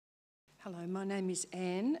Hello, my name is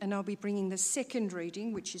Anne, and I'll be bringing the second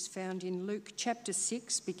reading, which is found in Luke chapter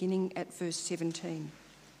 6, beginning at verse 17.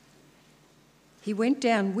 He went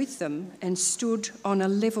down with them and stood on a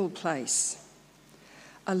level place.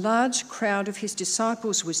 A large crowd of his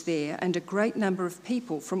disciples was there, and a great number of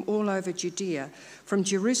people from all over Judea, from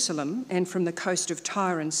Jerusalem and from the coast of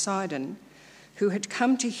Tyre and Sidon, who had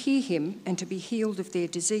come to hear him and to be healed of their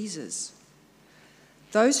diseases.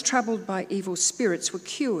 Those troubled by evil spirits were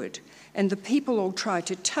cured, and the people all tried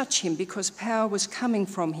to touch him because power was coming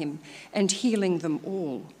from him and healing them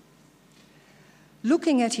all.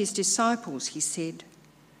 Looking at his disciples, he said,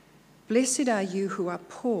 "Blessed are you who are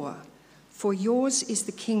poor, for yours is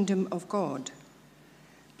the kingdom of God.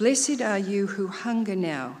 Blessed are you who hunger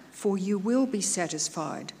now, for you will be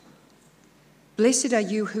satisfied. Blessed are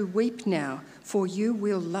you who weep now, for you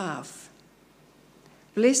will laugh.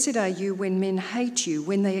 Blessed are you when men hate you,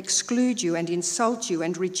 when they exclude you and insult you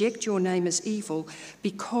and reject your name as evil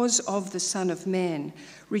because of the Son of Man.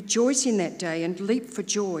 Rejoice in that day and leap for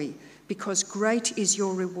joy, because great is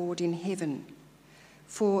your reward in heaven.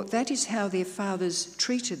 For that is how their fathers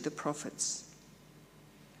treated the prophets.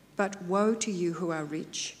 But woe to you who are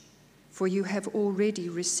rich, for you have already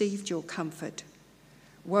received your comfort.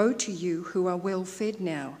 Woe to you who are well fed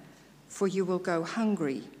now, for you will go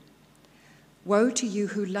hungry. Woe to you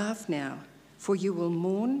who laugh now, for you will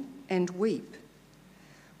mourn and weep.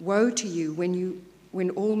 Woe to you when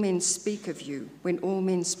all men speak of you, when all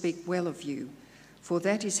men speak well of you, for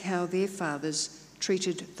that is how their fathers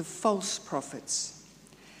treated the false prophets."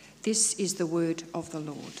 This is the word of the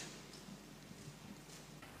Lord.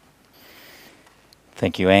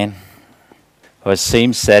 Thank you, Anne. Well, it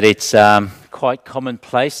seems that it's quite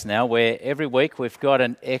commonplace now where every week we've got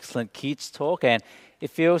an excellent kids talk, and it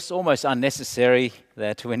feels almost unnecessary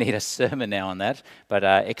that we need a sermon now on that, but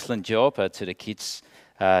excellent job to the kids'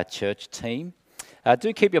 church team.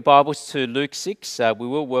 Do keep your Bibles to Luke 6. We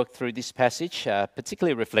will work through this passage,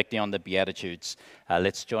 particularly reflecting on the Beatitudes.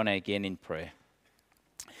 Let's join again in prayer.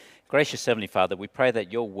 Gracious Heavenly Father, we pray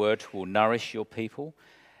that your word will nourish your people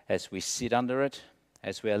as we sit under it,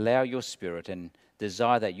 as we allow your Spirit and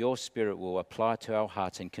desire that your Spirit will apply to our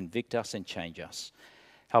hearts and convict us and change us.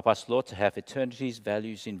 Help us, Lord, to have eternity's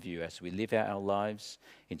values in view as we live out our lives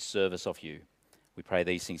in service of you. We pray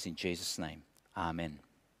these things in Jesus' name. Amen.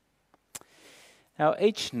 Now,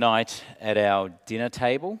 each night at our dinner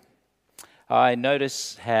table, I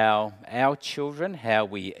notice how our children, how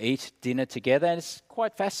we eat dinner together, and it's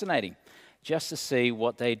quite fascinating just to see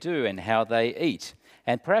what they do and how they eat.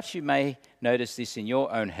 And perhaps you may notice this in your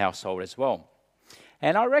own household as well.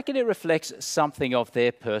 And I reckon it reflects something of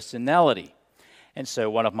their personality. And so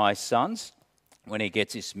one of my sons, when he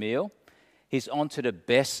gets his meal, he's on to the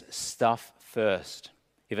best stuff first.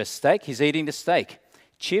 If a steak, he's eating the steak.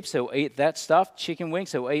 Chips, he'll eat that stuff. Chicken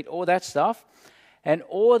wings, he'll eat all that stuff. And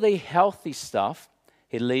all the healthy stuff,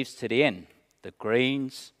 he leaves to the end. The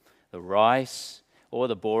greens, the rice, all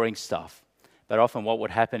the boring stuff. But often what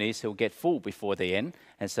would happen is he'll get full before the end.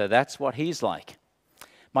 And so that's what he's like.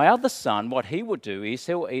 My other son, what he would do is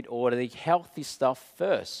he'll eat all of the healthy stuff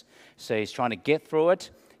first. So he's trying to get through it.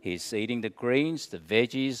 He's eating the greens, the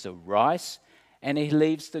veggies, the rice, and he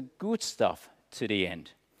leaves the good stuff to the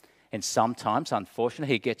end. And sometimes,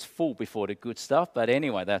 unfortunately, he gets full before the good stuff. But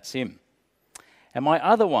anyway, that's him. And my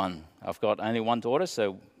other one, I've got only one daughter,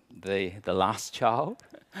 so the last child.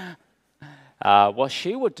 What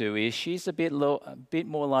she would do is she's a bit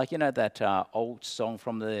more like, that old song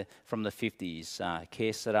from the 50s,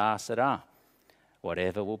 Que sera, sera.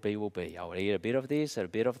 Whatever will be, will be. I'll eat a bit of this, a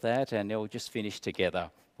bit of that, and they'll just finish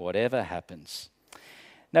together, whatever happens.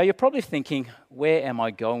 Now, you're probably thinking, where am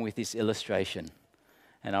I going with this illustration?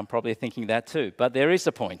 And I'm probably thinking that too, but there is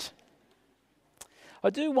a point.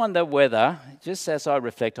 I do wonder whether, just as I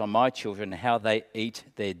reflect on my children, how they eat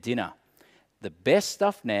their dinner, the best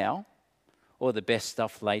stuff now or the best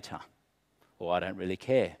stuff later, or I don't really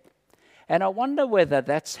care. And I wonder whether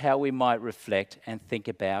that's how we might reflect and think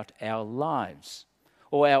about our lives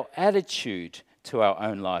or our attitude to our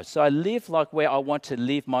own lives. So I live like where I want to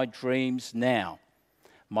live my dreams now,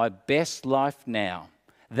 my best life now.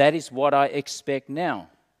 That is what I expect now.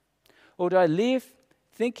 Or do I live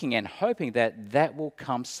thinking and hoping that that will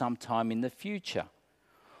come sometime in the future?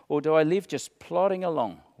 Or do I live just plodding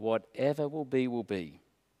along, whatever will be, will be?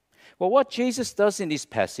 Well, what Jesus does in this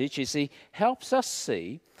passage is he helps us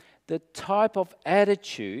see the type of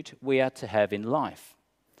attitude we are to have in life,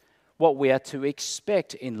 what we are to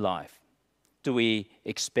expect in life. Do we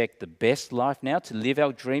expect the best life now, to live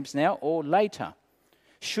our dreams now, or later?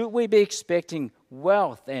 Should we be expecting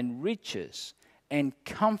wealth and riches and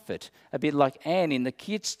comfort, a bit like Anne in the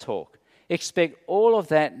kids' talk? expect all of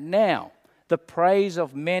that now. The praise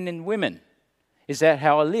of men and women. Is that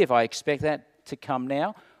how I live? I expect that to come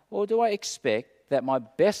now? Or do I expect that my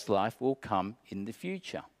best life will come in the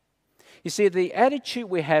future? You see, the attitude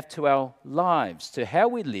we have to our lives, to how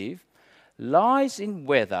we live, lies in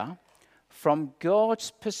whether, from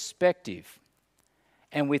God's perspective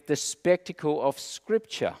and with the spectacle of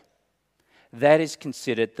Scripture, that is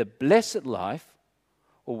considered the blessed life,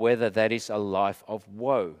 or whether that is a life of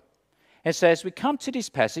woe. And so as we come to this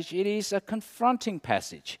passage, it is a confronting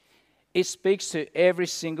passage. It speaks to every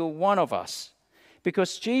single one of us,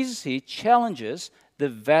 because Jesus here challenges the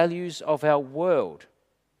values of our world.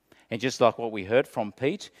 And just like what we heard from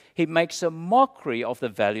Pete, he makes a mockery of the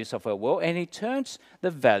values of our world, and he turns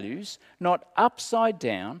the values not upside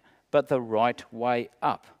down, but the right way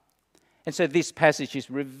up. And so this passage is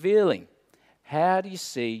revealing, how do you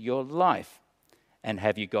see your life? And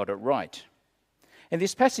have you got it right? And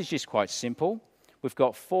this passage is quite simple. We've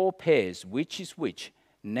got 4 pairs, which is which,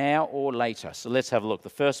 now or later. So let's have a look. The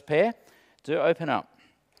first pair, do open up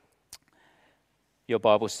your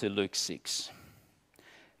Bibles to Luke 6.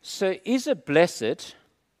 So is it blessed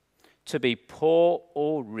to be poor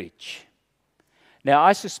or rich? Now,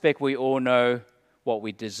 I suspect we all know what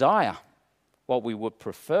we desire, what we would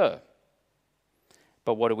prefer.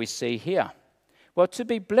 But what do we see here? Well, to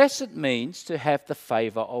be blessed means to have the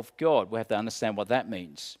favor of God. We have to understand what that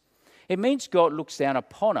means. It means God looks down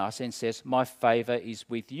upon us and says, my favor is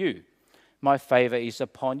with you. My favor is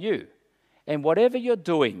upon you. And whatever you're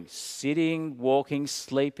doing, sitting, walking,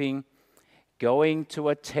 sleeping, going to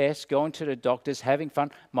a test, going to the doctors, having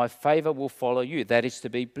fun, my favor will follow you. That is to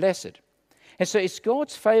be blessed. And so it's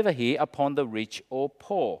God's favor here upon the rich or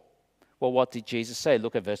poor. Well, what did Jesus say?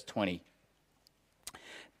 Look at verse 20.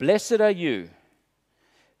 Blessed are you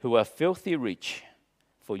who are filthy rich,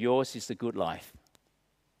 for yours is the good life.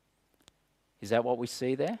 Is that what we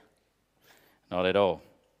see there? Not at all.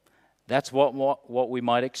 That's what we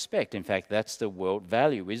might expect. In fact, that's the world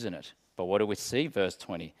value, isn't it? But what do we see? Verse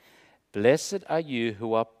 20. Blessed are you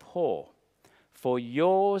who are poor, for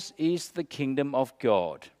yours is the kingdom of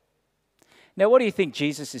God. Now, what do you think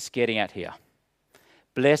Jesus is getting at here?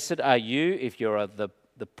 Blessed are you if you're the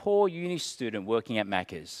poor uni student working at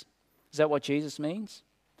Macca's. Is that what Jesus means?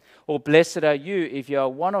 Or blessed are you if you're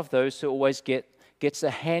one of those who always gets a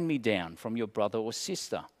hand-me-down from your brother or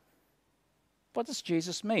sister. What does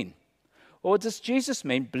Jesus mean? Or does Jesus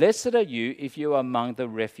mean, blessed are you if you're among the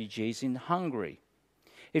refugees in Hungary,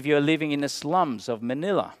 if you're living in the slums of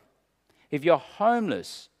Manila, if you're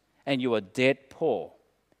homeless and you are dead poor?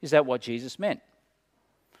 Is that what Jesus meant?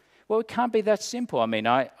 Well, it can't be that simple. I mean,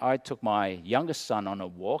 I took my youngest son on a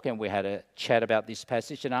walk and we had a chat about this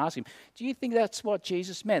passage and I asked him, do you think that's what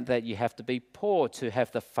Jesus meant, that you have to be poor to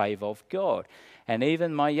have the favor of God? And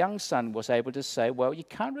even my young son was able to say, well, you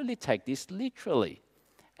can't really take this literally.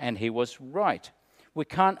 And he was right. We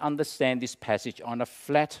can't understand this passage on a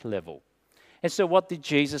flat level. And so what did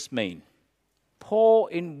Jesus mean? Poor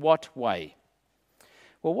in what way?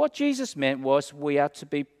 Well, what Jesus meant was we are to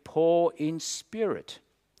be poor in spirit.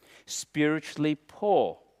 Spiritually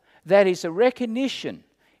poor. That is a recognition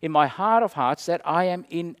in my heart of hearts that I am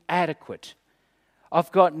inadequate.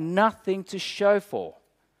 I've got nothing to show for.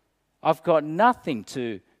 I've got nothing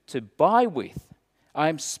to buy with. I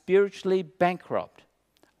am spiritually bankrupt.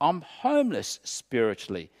 I'm homeless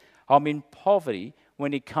spiritually. I'm in poverty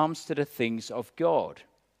when it comes to the things of God.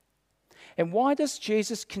 And why does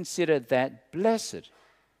Jesus consider that blessed?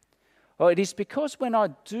 Well, it is because when I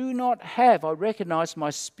do not have, I recognize my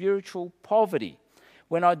spiritual poverty.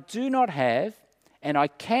 When I do not have, and I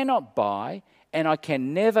cannot buy, and I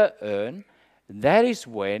can never earn, that is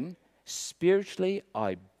when spiritually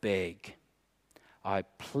I beg. I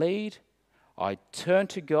plead, I turn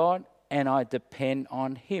to God, and I depend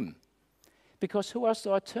on Him. Because who else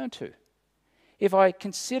do I turn to? If I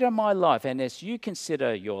consider my life, and as you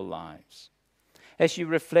consider your lives, as you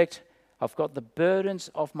reflect, I've got the burdens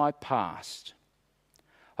of my past.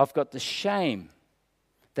 I've got the shame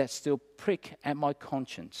that still prick at my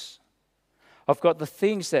conscience. I've got the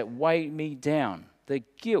things that weigh me down, the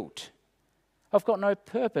guilt. I've got no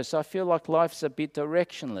purpose. I feel like life's a bit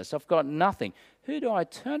directionless. I've got nothing. Who do I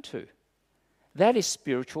turn to? That is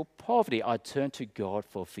spiritual poverty. I turn to God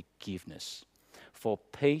for forgiveness, for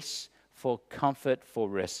peace, for comfort, for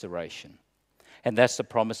restoration. And that's the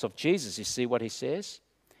promise of Jesus. You see what He says?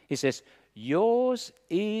 He says, yours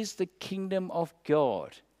is the kingdom of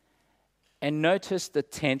God. And notice the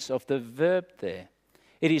tense of the verb there.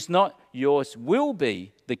 It is not yours will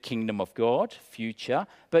be the kingdom of God, future,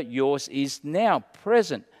 but yours is now,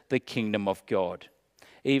 present, the kingdom of God.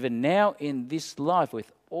 Even now in this life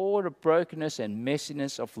with all the brokenness and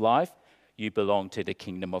messiness of life, you belong to the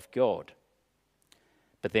kingdom of God.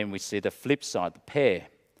 But then we see the flip side, the pair.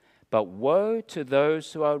 But woe to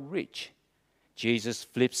those who are rich. Jesus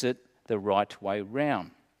flips it the right way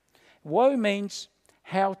round. Woe means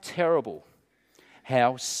how terrible,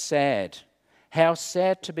 how sad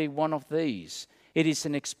to be one of these. It is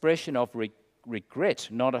an expression of regret,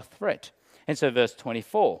 not a threat. And so verse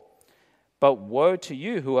 24, but woe to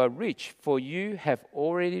you who are rich, for you have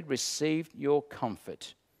already received your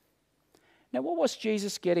comfort. Now, what was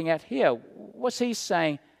Jesus getting at here? Was he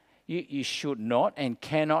saying you should not and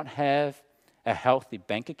cannot have a healthy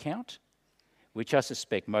bank account, which I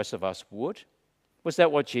suspect most of us would? Was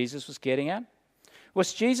that what Jesus was getting at?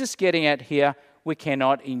 Was Jesus getting at here, we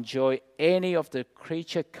cannot enjoy any of the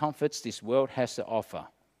creature comforts this world has to offer?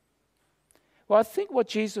 Well, I think what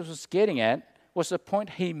Jesus was getting at was the point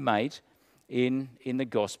he made in the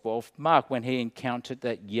Gospel of Mark when he encountered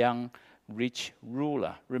that young rich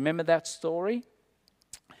ruler. Remember that story?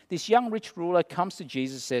 This young rich ruler comes to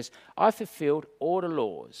Jesus and says, I fulfilled all the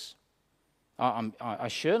laws. I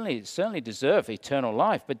certainly deserve eternal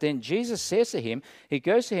life. But then Jesus says to him, he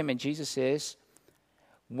goes to him and Jesus says,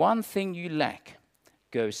 one thing you lack,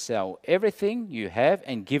 go sell everything you have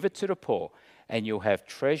and give it to the poor, and you'll have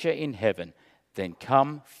treasure in heaven. Then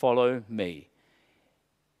come, follow me.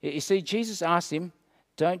 You see, Jesus asked him,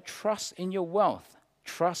 don't trust in your wealth.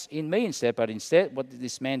 Trust in me instead. But instead, what did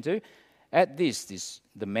this man do? At this,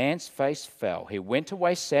 the man's face fell. He went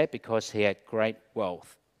away sad because he had great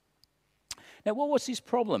wealth. Now, what was his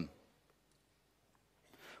problem?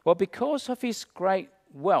 Well, because of his great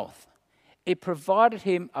wealth, it provided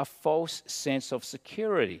him a false sense of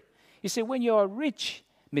security. You see, when you are rich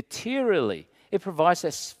materially, it provides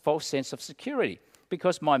a false sense of security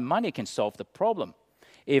because my money can solve the problem.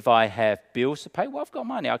 If I have bills to pay, well, I've got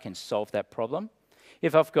money, I can solve that problem.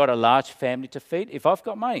 If I've got a large family to feed, if I've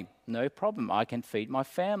got money, no problem, I can feed my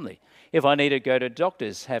family. If I need to go to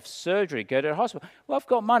doctors, have surgery, go to the hospital, well, I've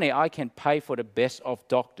got money, I can pay for the best of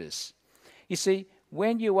doctors. You see,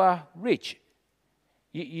 when you are rich,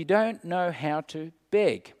 you don't know how to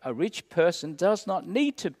beg. A rich person does not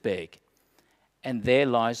need to beg. And there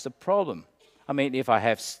lies the problem. I mean, if I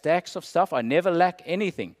have stacks of stuff, I never lack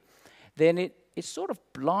anything, then it sort of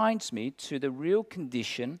blinds me to the real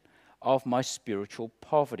condition of my spiritual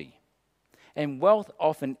poverty. And wealth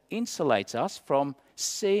often insulates us from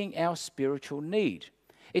seeing our spiritual need.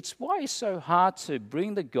 It's why it's so hard to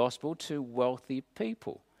bring the gospel to wealthy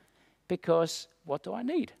people. Because what do I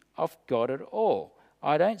need? I've got it all.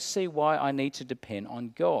 I don't see why I need to depend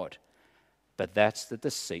on God. But that's the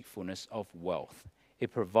deceitfulness of wealth.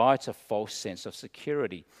 It provides a false sense of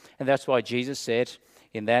security. And that's why Jesus said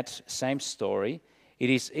in that same story, it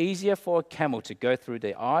is easier for a camel to go through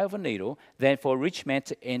the eye of a needle than for a rich man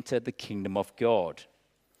to enter the kingdom of God.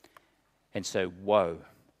 And so, woe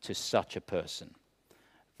to such a person.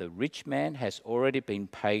 The rich man has already been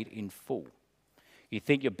paid in full. You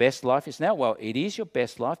think your best life is now? Well, it is your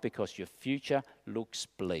best life because your future looks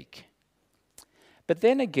bleak. But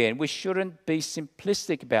then again, we shouldn't be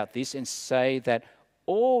simplistic about this and say that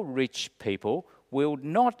all rich people will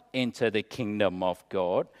not enter the kingdom of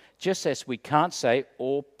God, just as we can't say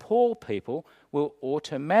all poor people will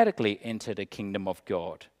automatically enter the kingdom of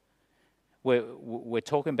God. We're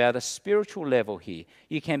talking about a spiritual level here.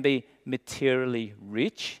 You can be materially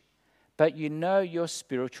rich, but you know your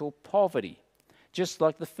spiritual poverty. Just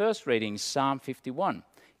like the first reading, Psalm 51.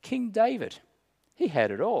 King David, he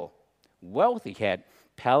had it all. Wealth, he had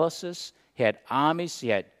palaces, he had armies, he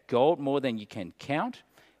had gold more than you can count.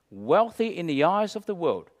 Wealthy in the eyes of the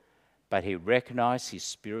world, but he recognized his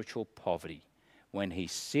spiritual poverty. When he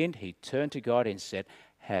sinned, he turned to God and said,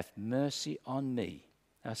 have mercy on me,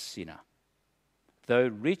 a sinner. Though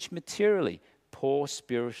rich materially, poor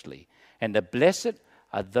spiritually. And the blessed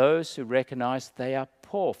are those who recognize they are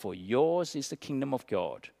poor, for yours is the kingdom of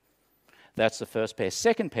God. That's the first pair.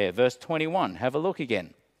 Second pair, verse 21. Have a look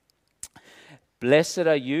again. Blessed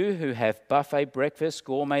are you who have buffet breakfasts,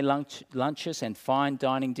 gourmet lunches, and fine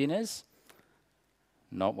dining dinners.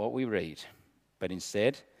 Not what we read, but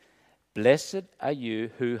instead, blessed are you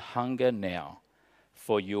who hunger now,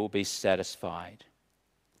 for you'll be satisfied.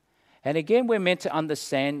 And again, we're meant to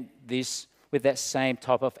understand this with that same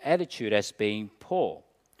type of attitude as being poor.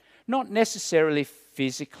 Not necessarily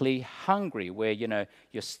physically hungry, where, your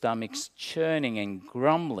stomach's churning and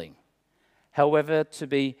grumbling. However, to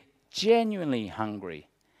be genuinely hungry.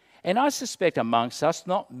 And I suspect amongst us,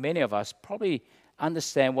 not many of us probably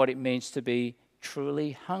understand what it means to be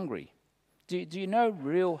truly hungry. Do you know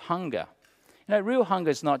real hunger? Real hunger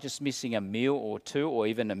is not just missing a meal or two or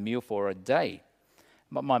even a meal for a day.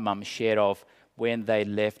 my mum shared of when they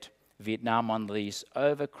left Vietnam on these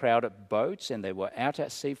overcrowded boats and they were out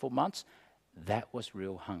at sea for months. That was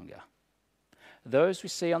real hunger. Those we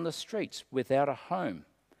see on the streets without a home,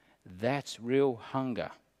 that's real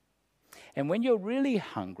hunger. And when you're really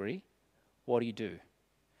hungry, what do?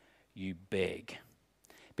 You beg,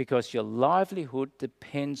 because your livelihood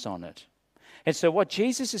depends on it. And so what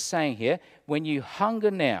Jesus is saying here, when you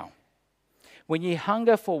hunger now, when you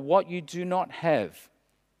hunger for what you do not have,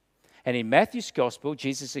 and in Matthew's Gospel,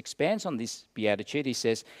 Jesus expands on this beatitude. He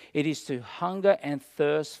says, it is to hunger and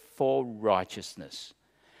thirst for righteousness.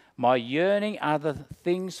 My yearning are the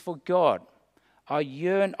things for God. I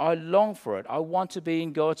yearn, I long for it. I want to be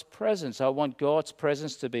in God's presence. I want God's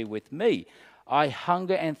presence to be with me. I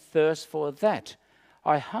hunger and thirst for that.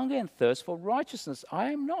 I hunger and thirst for righteousness.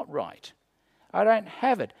 I am not right. I don't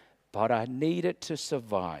have it, but I need it to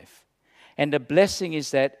survive. And the blessing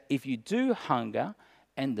is that if you do hunger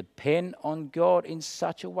and depend on God in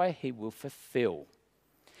such a way, He will fulfill.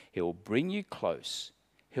 He'll bring you close.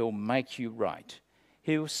 He'll make you right.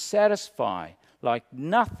 He'll satisfy like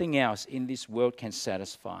nothing else in this world can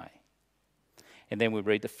satisfy. And then we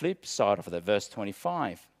read the flip side of that, verse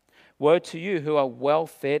 25. Woe to you who are well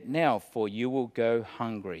fed now, for you will go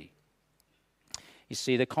hungry. You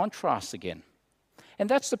see the contrast again. And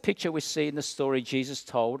that's the picture we see in the story Jesus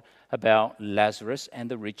told about Lazarus and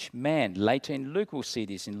the rich man. Later in Luke, we'll see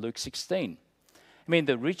this in Luke 16. I mean,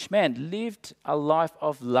 the rich man lived a life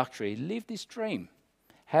of luxury, lived his dream,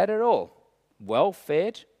 had it all, well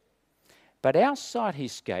fed. But outside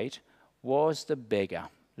his gate was the beggar,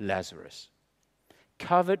 Lazarus,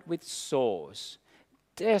 covered with sores,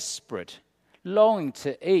 desperate, longing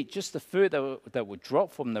to eat just the food that would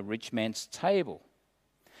drop from the rich man's table.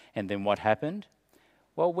 And then what happened?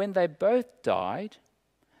 Well, when they both died,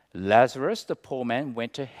 Lazarus, the poor man,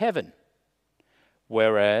 went to heaven,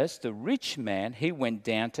 whereas the rich man, he went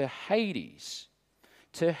down to Hades,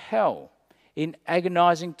 to hell, in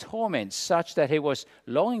agonizing torment, such that he was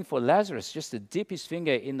longing for Lazarus just to dip his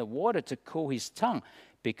finger in the water to cool his tongue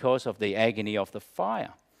because of the agony of the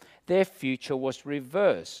fire. Their future was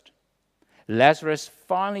reversed. Lazarus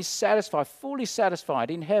finally satisfied, fully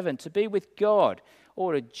satisfied in heaven to be with God,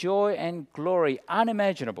 or a joy and glory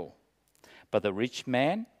unimaginable. But the rich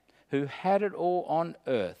man, who had it all on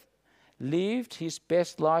earth, lived his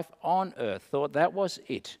best life on earth, thought that was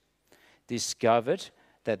it, discovered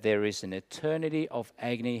that there is an eternity of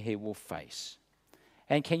agony he will face.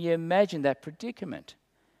 And can you imagine that predicament?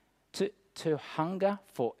 To hunger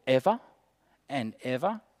forever and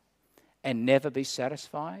ever and never be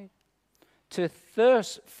satisfied? To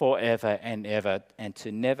thirst forever and ever and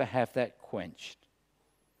to never have that quenched?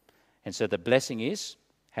 And so the blessing is,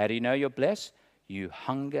 how do you know you're blessed? You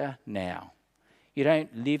hunger now. You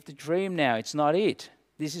don't live the dream now. It's not it.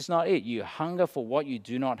 This is not it. You hunger for what you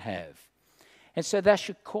do not have. And so that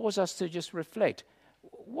should cause us to just reflect.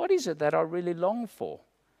 What is it that I really long for?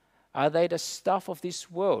 Are they the stuff of this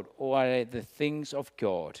world, or are they the things of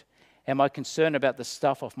God? Am I concerned about the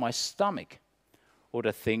stuff of my stomach or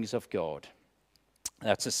the things of God?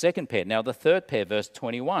 That's the second pair. Now the third pair, verse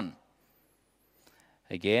 21.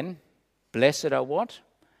 Again, blessed are what?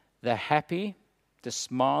 The happy, the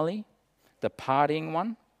smiley, the partying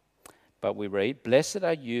one. But we read, blessed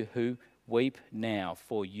are you who weep now,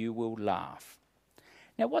 for you will laugh.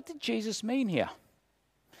 Now, what did Jesus mean here?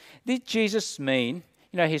 Did Jesus mean,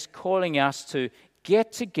 He's calling us to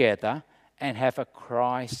get together and have a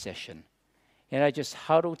cry session? Just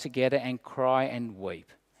huddle together and cry and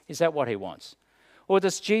weep. Is that what He wants? Or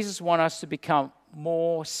does Jesus want us to become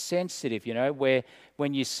more sensitive, where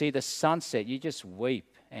when you see the sunset, you just weep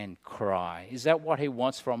and cry? Is that what He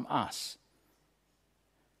wants from us?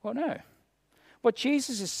 Well, no. What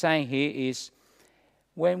Jesus is saying here is,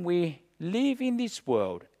 when we live in this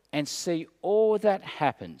world and see all that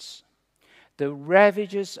happens, the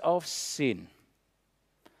ravages of sin,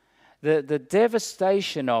 the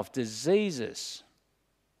devastation of diseases,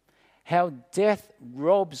 how death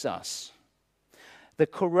robs us, the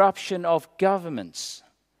corruption of governments,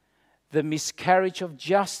 the miscarriage of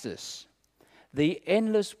justice, the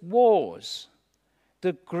endless wars,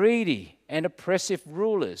 the greedy and oppressive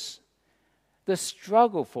rulers, the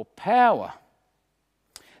struggle for power,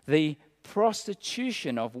 the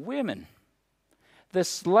prostitution of women, the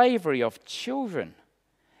slavery of children,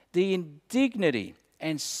 the indignity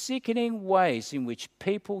and sickening ways in which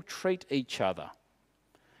people treat each other,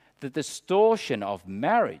 the distortion of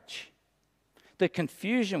marriage, the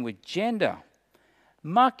confusion with gender,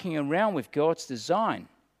 mucking around with God's design,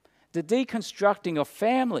 the deconstructing of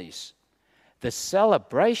families, the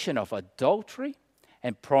celebration of adultery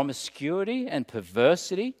and promiscuity and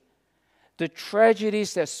perversity, the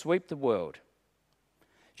tragedies that sweep the world.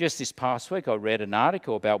 Just this past week, I read an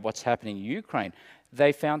article about what's happening in Ukraine.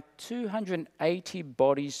 They found 280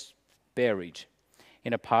 bodies buried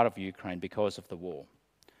in a part of Ukraine because of the war.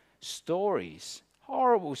 Stories,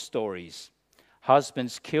 horrible stories.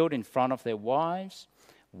 Husbands killed in front of their wives,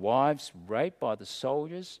 wives raped by the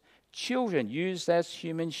soldiers, children used as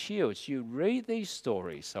human shields. You read these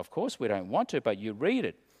stories. Of course, we don't want to, but you read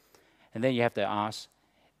it. And then you have to ask,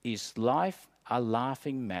 is life a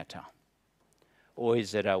laughing matter? Or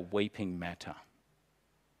is it a weeping matter?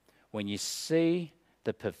 When you see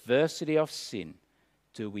the perversity of sin,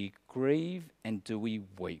 do we grieve and do we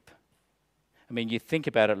weep? I mean, you think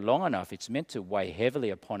about it long enough, it's meant to weigh heavily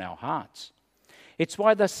upon our hearts. It's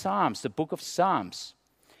why the Psalms, the book of Psalms,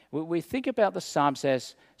 we think about the Psalms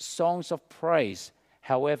as songs of praise.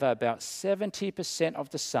 However, about 70% of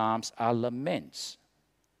the Psalms are laments.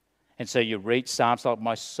 And so you read Psalms like,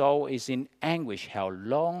 my soul is in anguish. How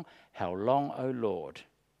long, O Lord?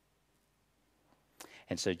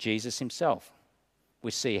 And so Jesus himself,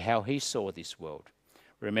 we see how he saw this world.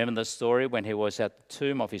 Remember the story when he was at the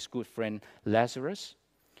tomb of his good friend Lazarus?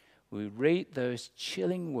 We read those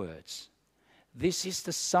chilling words. This is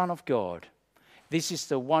the Son of God. This is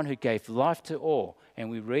the one who gave life to all. And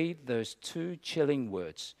we read those two chilling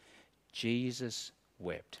words. Jesus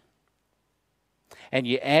wept. And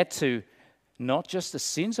you add to not just the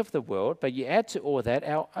sins of the world, but you add to all that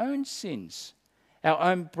our own sins, our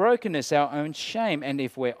own brokenness, our own shame. And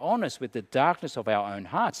if we're honest with the darkness of our own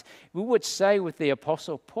hearts, we would say with the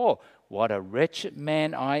Apostle Paul, what a wretched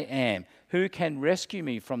man I am. Who can rescue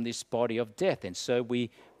me from this body of death? And so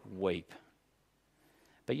we weep.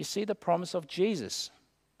 But you see the promise of Jesus.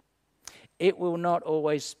 It will not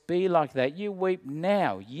always be like that. You weep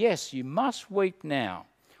now. Yes, you must weep now.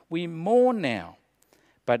 We mourn now.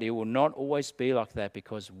 But it will not always be like that,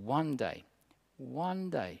 because one day,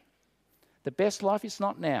 the best life is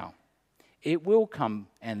not now. It will come,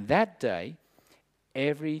 and that day,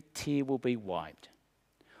 every tear will be wiped.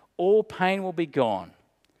 All pain will be gone.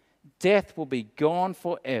 Death will be gone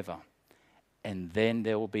forever. And then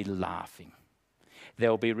there will be laughing.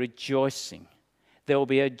 There will be rejoicing. There will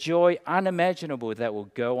be a joy unimaginable that will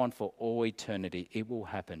go on for all eternity. It will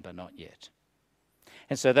happen, but not yet.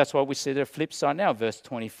 And so that's why we see the flip side now, verse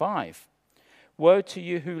 25. Woe to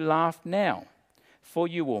you who laugh now, for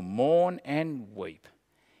you will mourn and weep.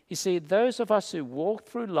 You see, those of us who walk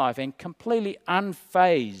through life and completely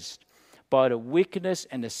unfazed by the wickedness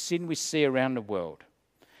and the sin we see around the world,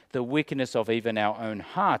 the wickedness of even our own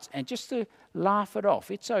hearts, and just to laugh it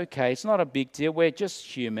off. It's okay. It's not a big deal. We're just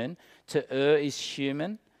human. To err is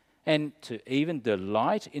human. And to even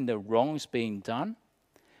delight in the wrongs being done.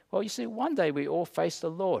 Well, you see, one day we all face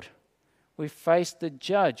the Lord. We face the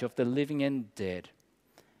judge of the living and dead.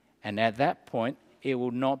 And at that point, it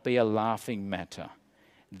will not be a laughing matter.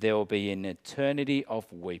 There will be an eternity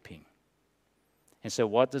of weeping. And so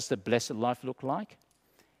what does the blessed life look like?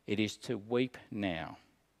 It is to weep now.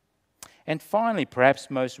 And finally,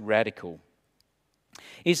 perhaps most radical,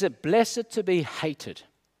 is it blessed to be hated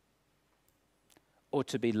or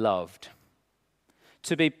to be loved?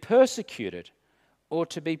 To be persecuted or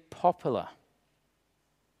to be popular?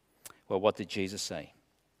 Well, what did Jesus say?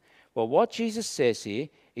 Well, what Jesus says here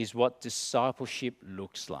is what discipleship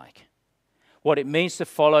looks like. What it means to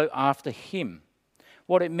follow after him.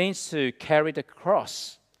 What it means to carry the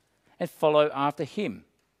cross and follow after him.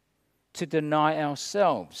 To deny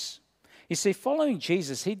ourselves. You see, following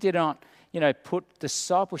Jesus, he did not, put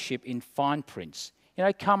discipleship in fine prints.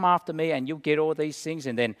 Come after me and you'll get all these things.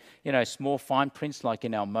 And then, small fine prints like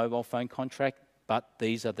in our mobile phone contract. But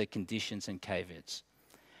these are the conditions and caveats.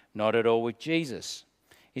 Not at all with Jesus.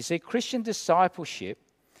 You see, in Christian discipleship,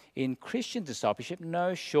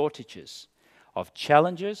 no shortages of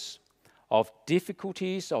challenges, of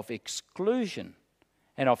difficulties, of exclusion,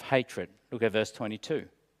 and of hatred. Look at verse 22.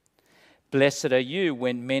 Blessed are you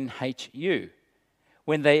when men hate you,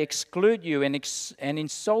 when they exclude you and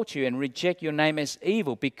insult you and reject your name as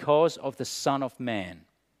evil because of the Son of Man.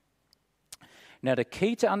 Now, the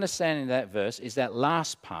key to understanding that verse is that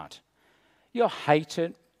last part. You're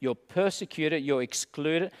hated, you're persecuted, you're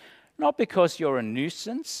excluded, not because you're a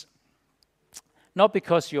nuisance, not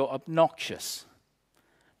because you're obnoxious,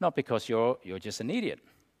 not because you're just an idiot,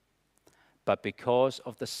 but because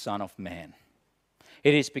of the Son of Man.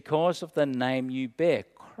 It is because of the name you bear,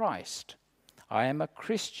 Christ. I am a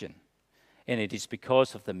Christian, and it is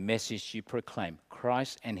because of the message you proclaim,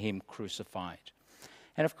 Christ and him crucified.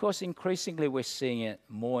 And of course, increasingly we're seeing it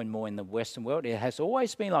more and more in the Western world. It has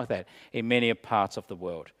always been like that in many parts of the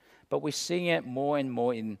world. but we're seeing it more and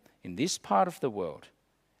more in this part of the world,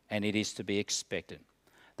 and it is to be expected.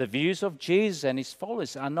 The views of Jesus and his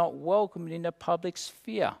followers are not welcomed in the public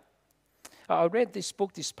sphere. I read this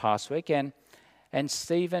book this past week, and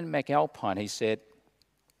Stephen McAlpine,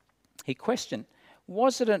 he questioned,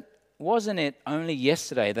 wasn't it only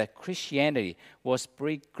yesterday that Christianity was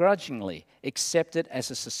begrudgingly accepted as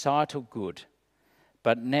a societal good?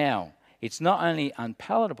 But now it's not only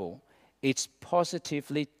unpalatable, it's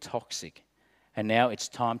positively toxic. And now it's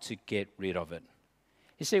time to get rid of it.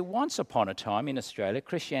 You see, once upon a time in Australia,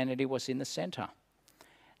 Christianity was in the centre.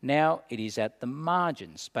 Now it is at the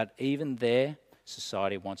margins, but even there,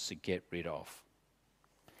 society wants to get rid of.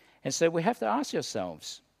 And so we have to ask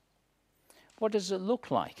ourselves, what does it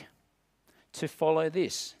look like to follow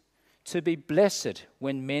this? To be blessed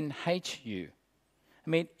when men hate you? I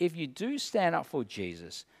mean, if you do stand up for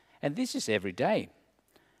Jesus, and this is every day,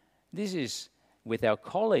 this is with our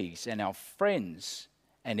colleagues and our friends,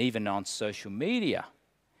 and even on social media.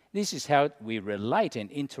 This is how we relate and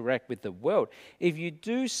interact with the world. If you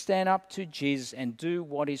do stand up to Jesus and do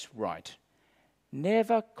what is right,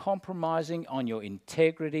 never compromising on your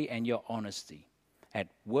integrity and your honesty, at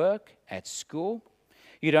work, at school,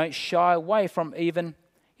 you don't shy away from even,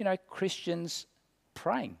 Christians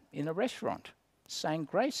praying in a restaurant, saying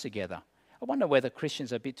grace together. I wonder whether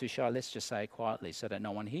Christians are a bit too shy. Let's just say it quietly so that no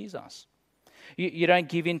one hears us. You don't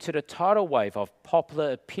give in to the tidal wave of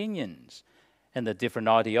popular opinions and the different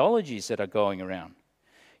ideologies that are going around.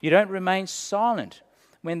 You don't remain silent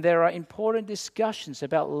when there are important discussions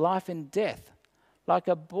about life and death, like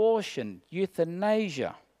abortion,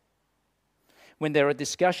 euthanasia. When there are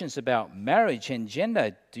discussions about marriage and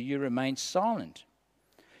gender, do you remain silent?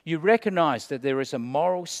 You recognize that there is a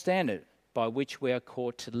moral standard by which we are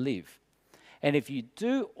called to live. And if you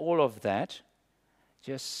do all of that,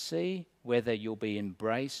 just see whether you'll be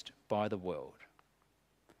embraced by the world.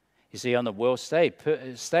 You see, on the world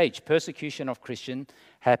stage, persecution of Christians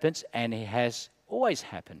happens, and it has always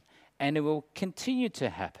happened, and it will continue to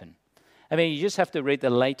happen. I mean, you just have to read the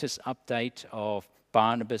latest update of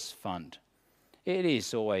Barnabas Fund. It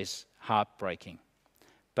is always heartbreaking,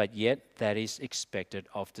 but yet that is expected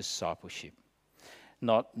of discipleship.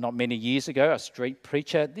 Not many years ago, a street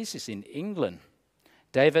preacher, this is in England,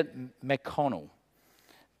 David McConnell,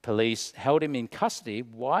 police held him in custody.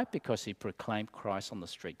 Why? Because he proclaimed Christ on the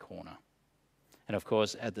street corner. And of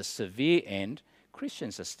course, at the severe end,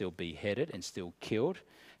 Christians are still beheaded and still killed.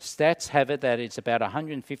 Stats have it that it's about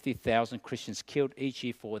 150,000 Christians killed each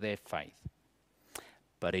year for their faith.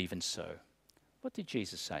 But even so, what did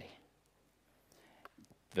Jesus say?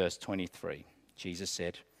 Verse 23, Jesus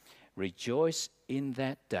said, "Rejoice in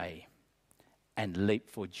that day and leap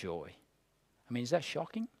for joy." I mean, is that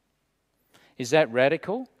shocking? Is that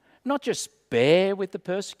radical? Not just bear with the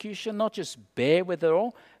persecution, not just bear with it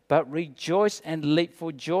all, but rejoice and leap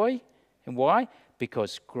for joy. And why?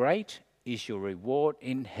 Because great is your reward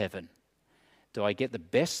in heaven. Do I get the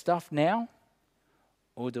best stuff now?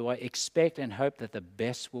 Or do I expect and hope that the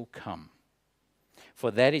best will come?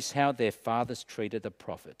 For that is how their fathers treated the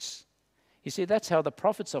prophets. You see, that's how the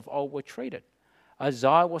prophets of old were treated.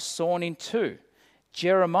 Isaiah was sawn in two.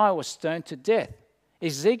 Jeremiah was stoned to death.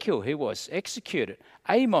 Ezekiel, he was executed.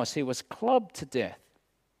 Amos, he was clubbed to death.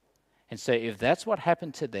 And so if that's what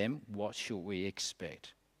happened to them, what should we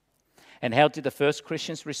expect? And how did the first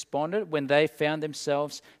Christians respond when they found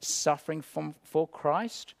themselves suffering for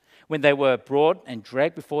Christ? When they were brought and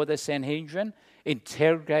dragged before the Sanhedrin,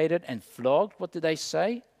 interrogated and flogged, what did they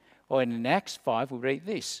say? Or in Acts 5, we read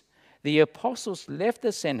this. The apostles left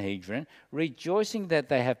the Sanhedrin, rejoicing that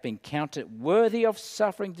they have been counted worthy of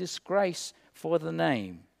suffering disgrace for the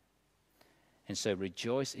name. And so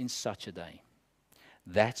rejoice in such a day.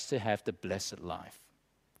 That's to have the blessed life.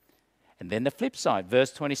 And then the flip side,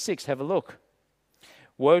 verse 26, have a look.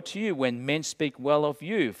 Woe to you when men speak well of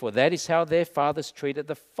you, for that is how their fathers treated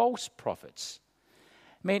the false prophets.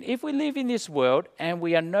 I mean, if we live in this world and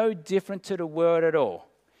we are no different to the world at all,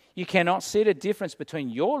 you cannot see the difference between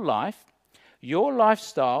your life, your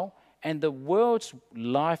lifestyle, and the world's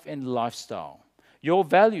life and lifestyle. Your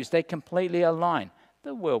values, they completely align.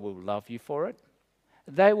 The world will love you for it.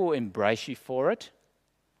 They will embrace you for it,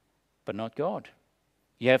 but not God.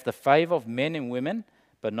 You have the favor of men and women,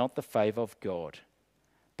 but not the favor of God.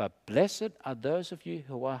 But blessed are those of you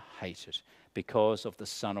who are hated because of the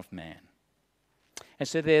Son of Man. And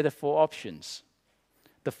so there are the four options,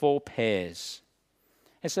 the four pairs.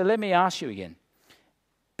 And so let me ask you again,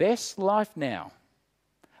 best life now?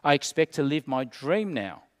 I expect to live my dream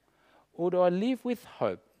now. Or do I live with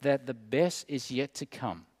hope that the best is yet to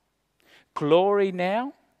come? Glory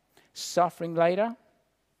now, suffering later?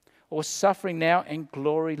 or suffering now and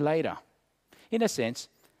glory later? In a sense,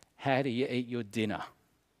 how do you eat your dinner?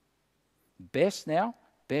 Best now,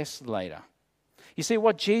 best later. You see,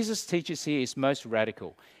 what Jesus teaches here is most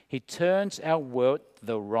radical. He turns our world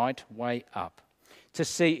the right way up, to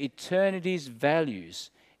see eternity's values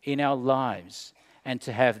in our lives and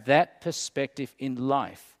to have that perspective in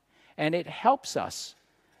life. And it helps us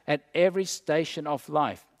at every station of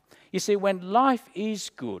life. You see, when life is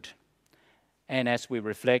good, and as we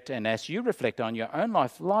reflect and as you reflect on your own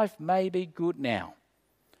life, life may be good now.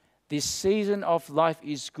 This season of life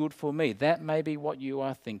is good for me. That may be what you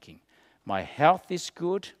are thinking. My health is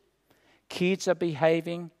good, kids are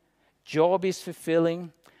behaving, job is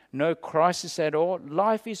fulfilling, no crisis at all.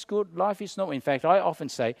 Life is good, life is normal. In fact, I often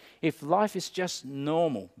say, if life is just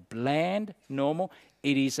normal, bland, normal,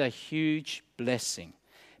 it is a huge blessing.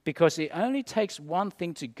 Because it only takes one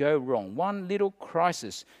thing to go wrong, one little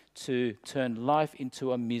crisis to turn life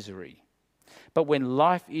into a misery. But when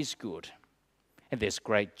life is good, and there's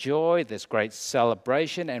great joy, there's great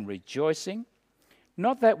celebration and rejoicing,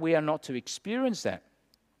 not that we are not to experience that,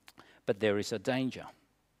 but there is a danger.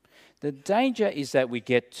 The danger is that we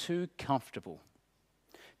get too comfortable,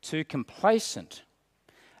 too complacent,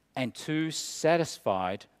 and too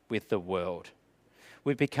satisfied with the world.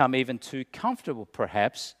 We become even too comfortable,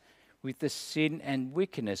 perhaps, with the sin and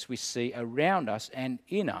wickedness we see around us and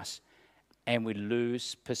in us, and we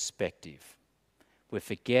lose perspective. We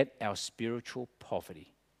forget our spiritual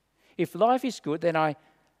poverty. If life is good, then I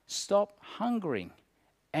stop hungering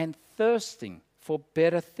and thirsting for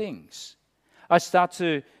better things. I start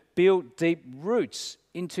to build deep roots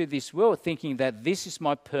into this world, thinking that this is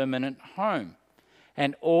my permanent home.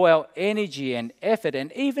 And all our energy and effort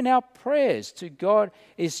and even our prayers to God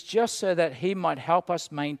is just so that He might help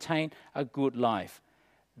us maintain a good life.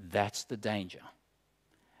 That's the danger.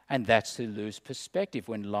 And that's to lose perspective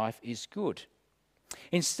when life is good.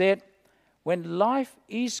 Instead, when life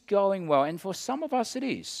is going well, and for some of us it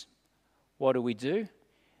is, what do?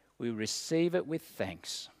 We receive it with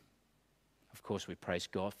thanks. Of course, we praise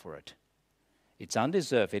God for it. It's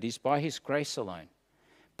undeserved. It is by His grace alone.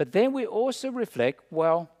 But then we also reflect,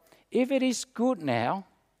 well, if it is good now,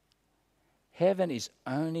 heaven is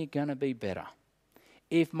only going to be better.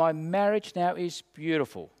 If my marriage now is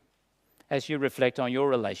beautiful, as you reflect on your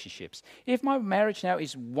relationships, if my marriage now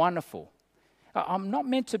is wonderful, I'm not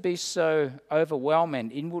meant to be so overwhelmed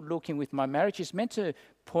and inward looking with my marriage. It's meant to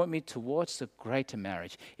point me towards the greater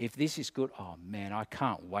marriage. If this is good, oh man, I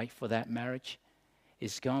can't wait for that marriage.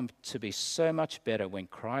 It's going to be so much better when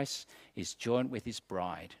Christ is joined with His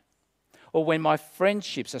bride. Or when my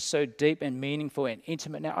friendships are so deep and meaningful and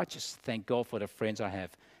intimate now, I just thank God for the friends I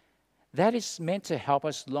have. That is meant to help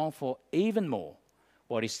us long for even more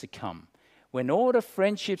what is to come. When all the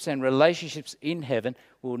friendships and relationships in heaven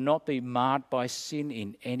will not be marred by sin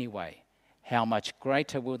in any way, how much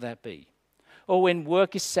greater will that be? Or when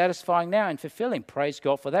work is satisfying now and fulfilling, praise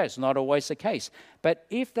God for that. It's not always the case. But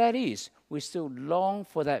if that is, we still long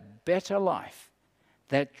for that better life,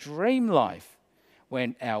 that dream life,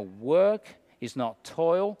 when our work is not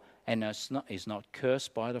toil and is not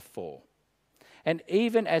cursed by the fall. And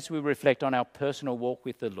even as we reflect on our personal walk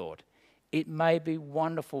with the Lord, it may be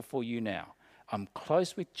wonderful for you now. I'm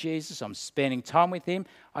close with Jesus. I'm spending time with Him.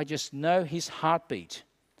 I just know His heartbeat.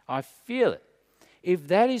 I feel it. If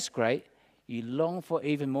that is great, you long for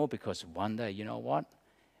even more because one day, you know what?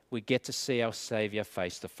 We get to see our Savior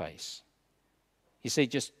face to face. You see,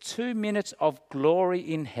 just 2 minutes of glory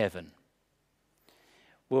in heaven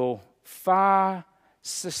will far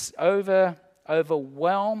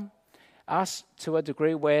overwhelm us to a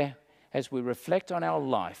degree where, as we reflect on our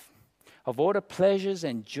life, of all the pleasures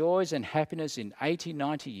and joys and happiness in 80,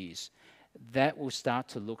 90 years, that will start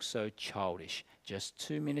to look so childish. Just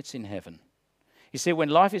 2 minutes in heaven. You see, when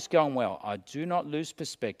life is going well, I do not lose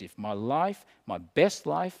perspective. My life, my best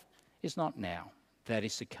life, is not now. That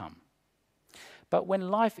is to come. But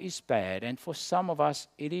when life is bad, and for some of us,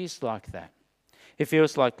 it is like that. It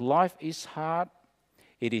feels like life is hard,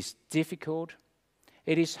 it is difficult,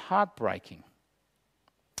 it is heartbreaking.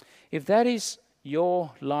 If that is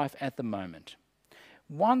your life at the moment,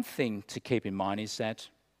 one thing to keep in mind is that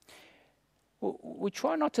we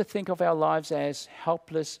try not to think of our lives as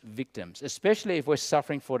helpless victims, especially if we're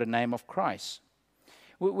suffering for the name of Christ.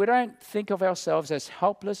 We don't think of ourselves as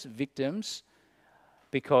helpless victims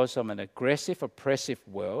because of an aggressive, oppressive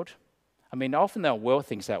world. I mean, often our world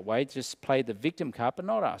thinks that way, just play the victim card, but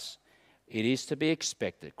not us. It is to be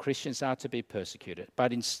expected. Christians are to be persecuted.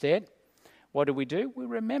 But instead, what do? We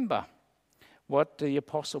remember what the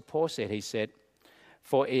Apostle Paul said. He said,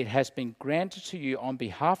 For it has been granted to you on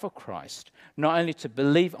behalf of Christ, not only to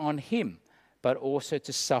believe on him, but also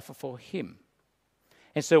to suffer for him.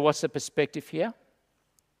 And so what's the perspective here?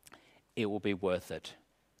 It will be worth it.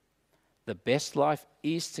 The best life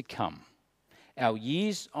is to come. Our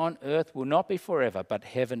years on earth will not be forever, but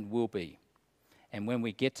heaven will be. And when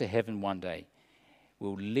we get to heaven one day,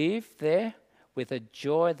 we'll live there with a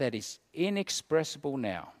joy that is inexpressible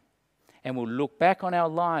now. And we'll look back on our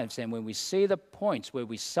lives, and when we see the points where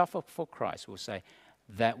we suffer for Christ, we'll say,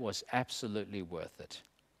 that was absolutely worth it.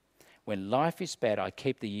 When life is bad, I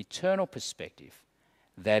keep the eternal perspective.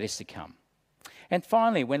 That is to come. And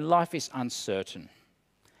finally, when life is uncertain,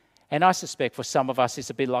 and I suspect for some of us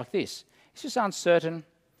it's a bit like this. It's just uncertain.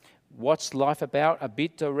 What's life about? A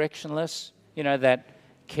bit directionless. You know, that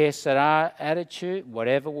que sera attitude,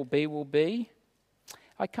 whatever will be, will be.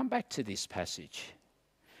 I come back to this passage.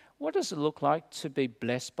 What does it look like to be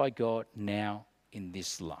blessed by God now in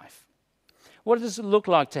this life? What does it look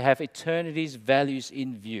like to have eternity's values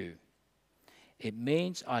in view? It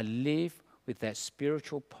means I live with that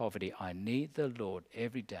spiritual poverty. I need the Lord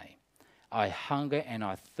every day. I hunger and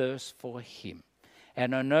I thirst for him.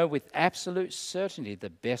 And I know with absolute certainty the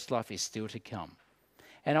best life is still to come.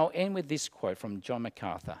 And I'll end with this quote from John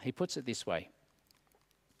MacArthur. He puts it this way.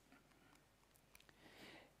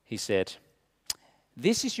 He said,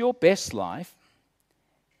 "This is your best life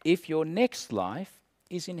if your next life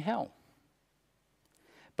is in hell.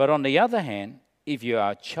 But on the other hand, if you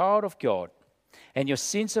are a child of God and your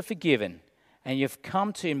sins are forgiven and you've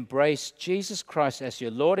come to embrace Jesus Christ as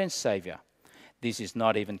your Lord and Savior, this is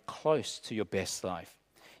not even close to your best life.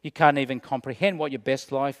 You can't even comprehend what your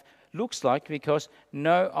best life looks like because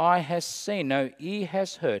no eye has seen, no ear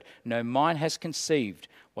has heard, no mind has conceived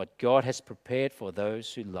what God has prepared for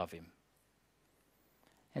those who love him."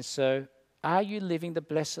 And so, are you living the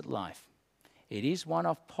blessed life? It is one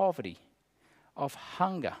of poverty, of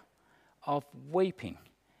hunger, of weeping,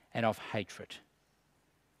 and of hatred.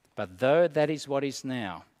 But though that is what is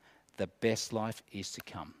now, the best life is to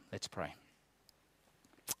come. Let's pray.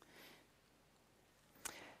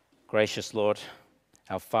 Gracious Lord,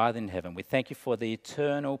 our Father in heaven, we thank you for the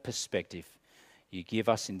eternal perspective you give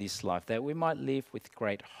us in this life, that we might live with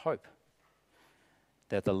great hope,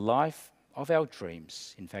 that the life of our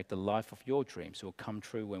dreams, in fact, the life of your dreams, will come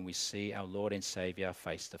true when we see our Lord and Saviour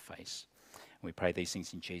face to face. We pray these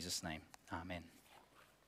things in Jesus' name. Amen.